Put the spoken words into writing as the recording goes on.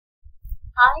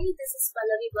Hi, this is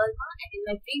Pallavi Verma, and in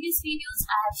my previous videos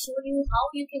I have shown you how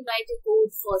you can write a code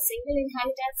for single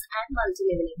inheritance and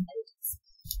multi-level inheritance.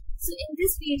 So in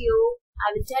this video,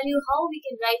 I will tell you how we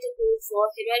can write a code for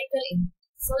hierarchical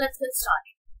inheritance. So let's get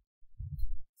started.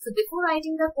 So before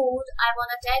writing the code, I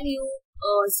want to tell you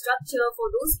a structure for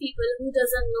those people who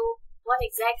doesn't know what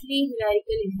exactly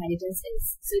hierarchical inheritance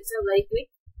is. So it's a very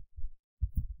quick.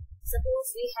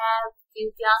 Suppose we have few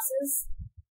classes.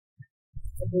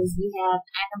 Suppose we have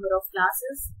a number of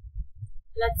classes.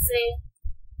 Let's say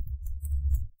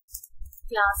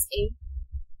class A.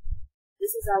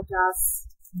 This is our class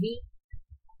B.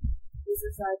 This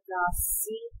is our class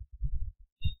C,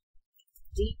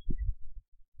 D,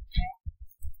 and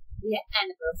we have a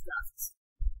number of classes.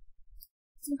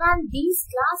 So when these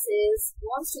classes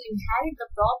wants to inherit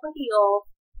the property of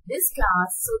this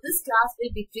class, so this class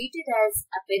will be treated as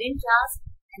a parent class,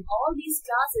 and all these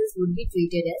classes would be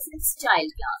treated as its child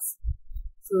class.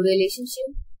 So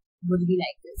relationship would be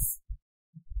like this.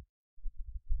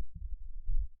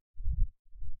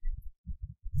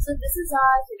 So this is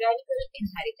our hierarchical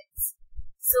inheritance.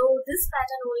 So this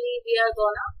pattern only we are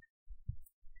gonna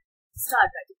start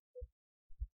writing.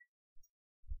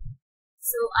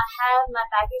 So I have my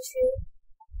package here.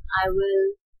 I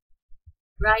will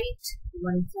write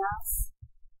one class,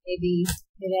 maybe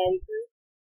hierarchical.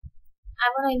 I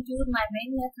want to include my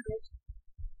main method.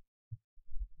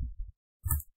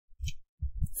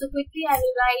 So quickly I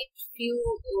will write few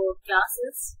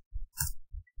classes.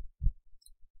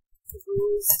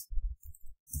 Suppose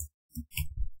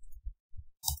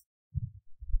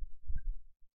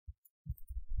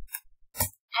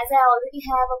as I already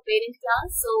have a parent class,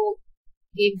 so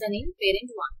give the name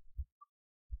parent1.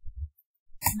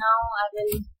 Now I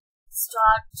will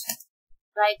start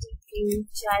writing few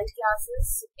child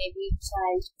classes, maybe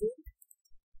child2,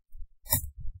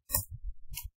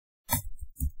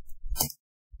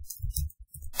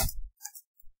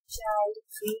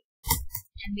 child3,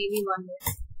 and maybe one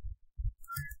more,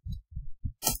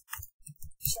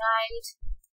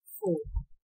 child4.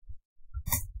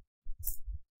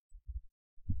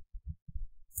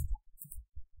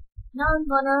 Now I'm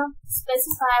gonna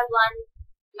specify one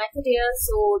method here.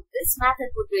 So this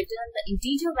method would return the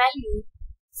integer value.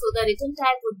 So the return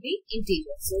type would be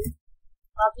integer. So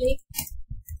public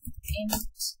int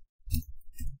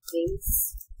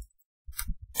base,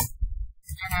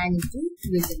 and I need to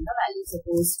return the value.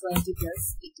 Suppose 20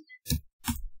 plus 89.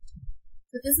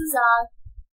 So this is our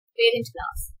parent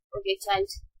class. Okay,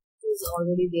 child 2 is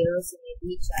already there, so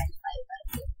maybe child 5 right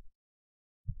here.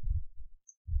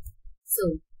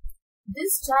 So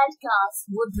this child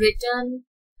class would return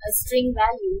a string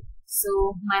value.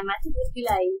 So my method would be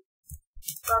like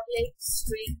public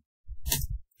string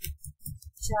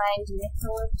child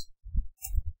method,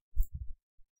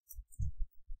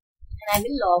 and I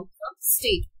will log the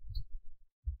state.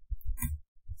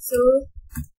 So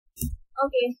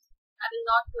okay, I will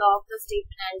not log the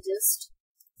statement, I'll just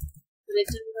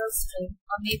return the string,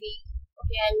 or maybe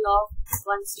okay, I'll log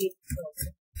one statement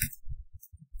also.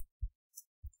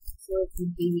 So it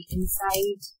would be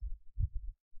inside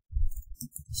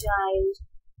child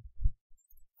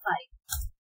 5.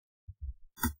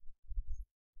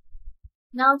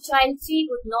 Now child 3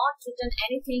 would not return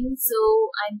anything, so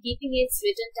I'm keeping its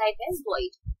return type as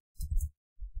void.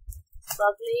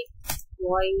 Public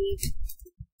void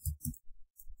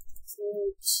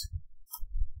search.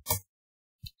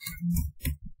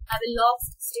 I will log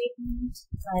statement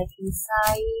like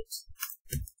inside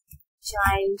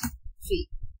child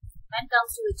 3. When it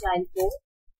comes to the child 4,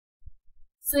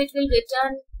 so it will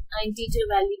return an integer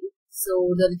value.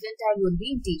 So the return type would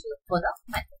be integer for the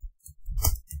method.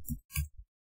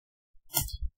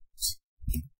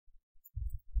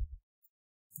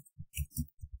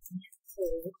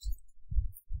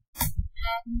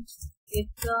 And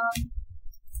return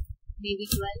maybe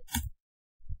 12.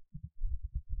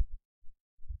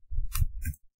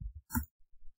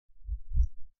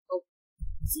 Okay.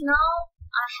 So now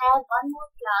I have one more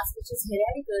class which is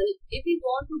hierarchical. If we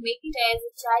want to make it as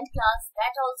a child class,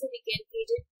 that also we can treat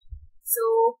it. So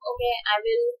okay, I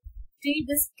will treat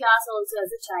this class also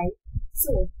as a child.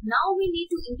 So now we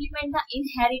need to implement the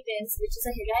inheritance, which is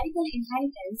a hierarchical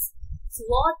inheritance. So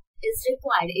what is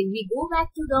required? If we go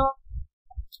back to the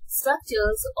structure,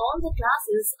 so all the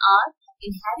classes are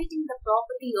inheriting the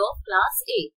property of class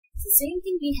A. So same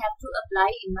thing we have to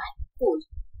apply in my code.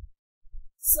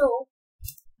 So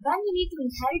when we need to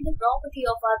inherit the property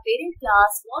of our parent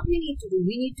class, what we need to do?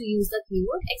 We need to use the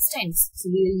keyword extends. So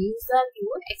we will use the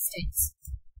keyword extends.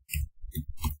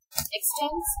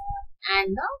 Extends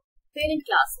and the parent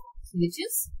class, which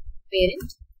is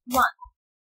parent1.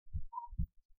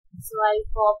 So I'll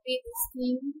copy this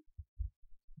thing,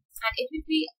 and it will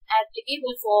be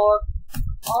applicable for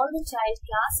all the child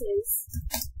classes.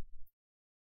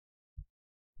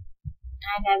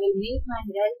 And I will make my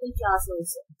hierarchical class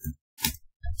also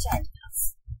a child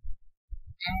class.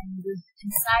 And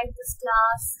inside this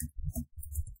class,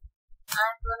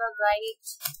 I'm gonna write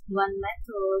one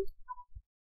method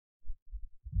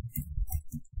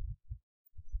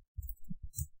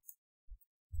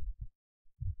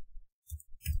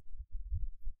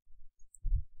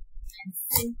and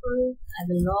simple. I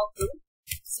will log the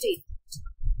statement.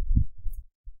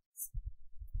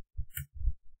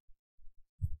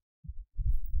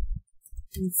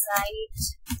 Inside.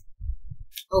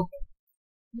 Okay.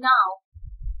 Now,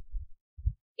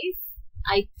 if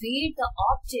I create the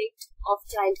object of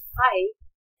child 5,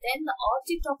 then the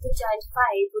object of the child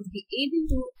 5 would be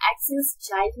able to access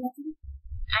child method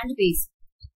and base.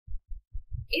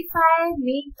 If I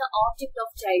make the object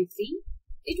of child 3,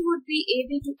 it would be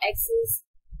able to access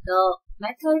the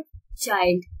method,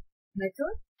 child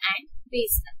method and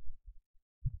base method.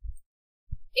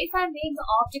 If I make the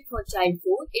object for child 4,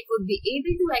 it would be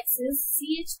able to access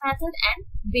ch method and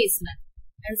base method.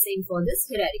 And same for this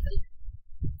hierarchical.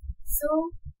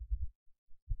 So,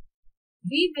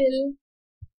 we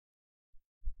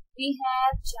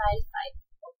have child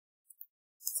 5.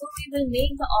 So, we will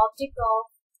make the object of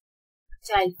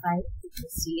child 5, which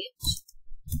is ch.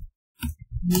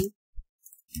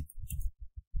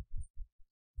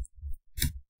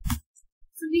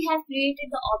 So, we have created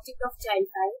the object of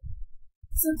child 5.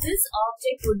 So this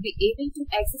object would be able to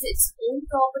access its own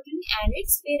property and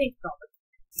its parent property.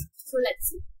 So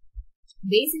let's see.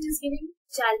 Base it is giving,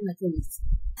 child method is.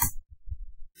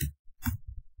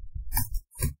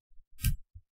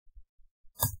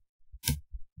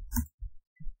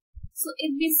 So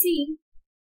if we see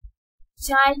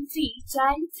child 3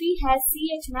 has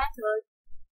ch method,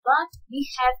 but we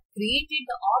have created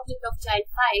the object of child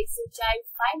 5. So child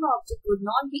 5 object would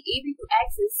not be able to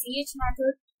access ch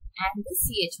method and the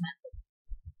ch method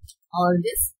or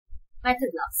this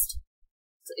method last.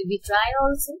 So if we try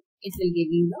also, it will give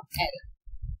you the error.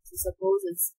 So suppose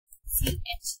it's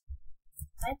ch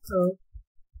method.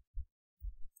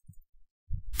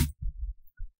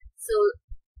 So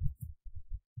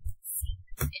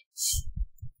ch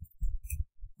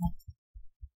method.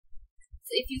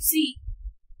 So if you see,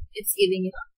 it's giving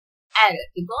you an error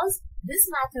because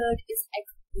this method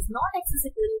is not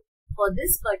accessible for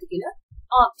this particular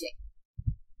object.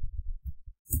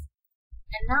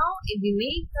 And now if we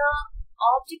make the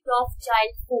object of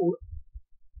child 4,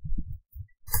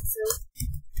 so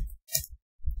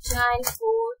child 4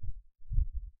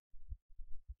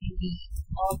 will be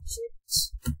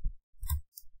object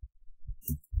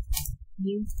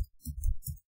new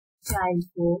child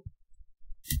 4.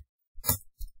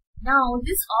 Now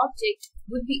this object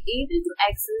would be able to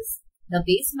access the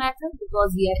base method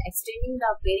because we are extending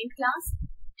the parent class.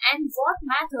 And what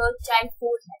method child 4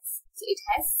 has? So it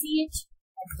has ch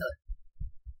method.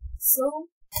 So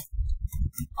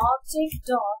object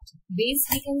dot base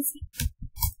we can see,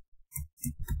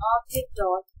 object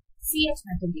dot ch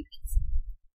method we can see.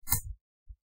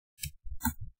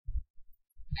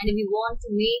 And if we want to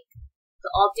make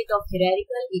the object of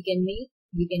hierarchical, we can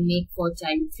make for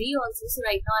child 3 also. So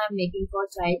right now I am making for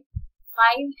child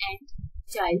 5 and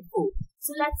child 4.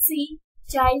 So let's see,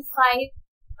 child 5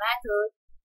 method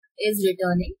is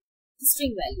returning the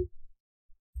string value.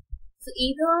 So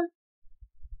either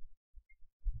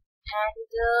and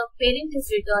the parent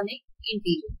is returning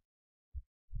integer.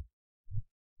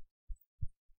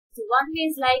 So one way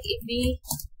is like if we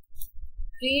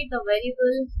create the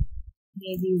variable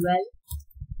maybe well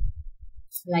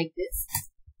like this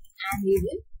and we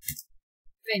will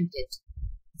print it.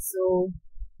 So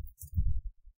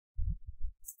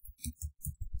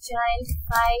child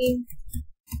 5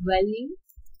 value,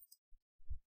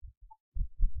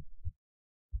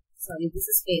 sorry, this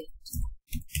is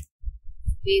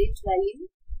parent value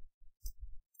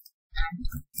and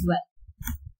well,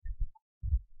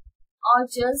 or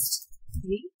just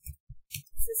read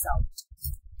this out.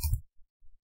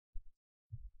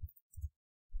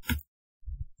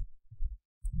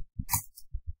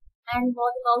 And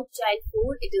what about child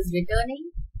 4? It is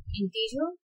returning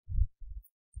integer.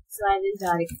 So I will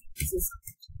directly this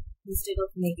out instead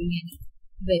of making any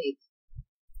variable.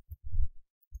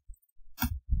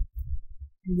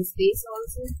 And the space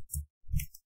also.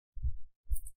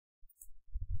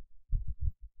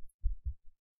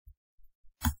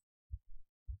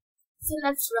 So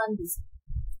let's run this.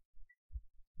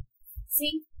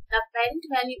 See, the parent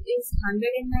value is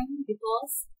 109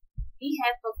 because we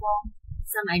have performed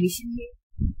some addition here.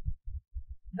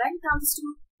 when it comes to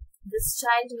this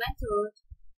child method,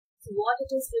 so what it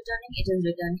is returning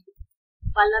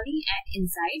Pallavi and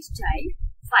inside child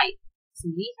 5.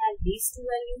 So we have these two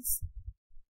values.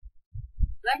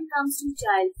 When it comes to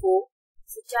child 4,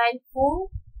 so child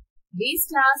 4 base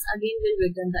class again will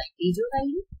return the integer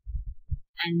value,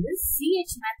 and this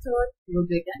ch method will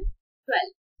return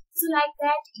 12. So like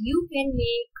that you can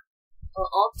make an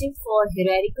object for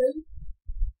hierarchical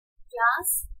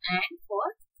class and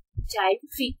for child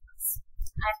 3 class.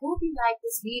 I hope you like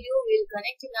this video. We'll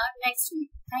connect in our next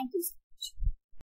video. Thank you.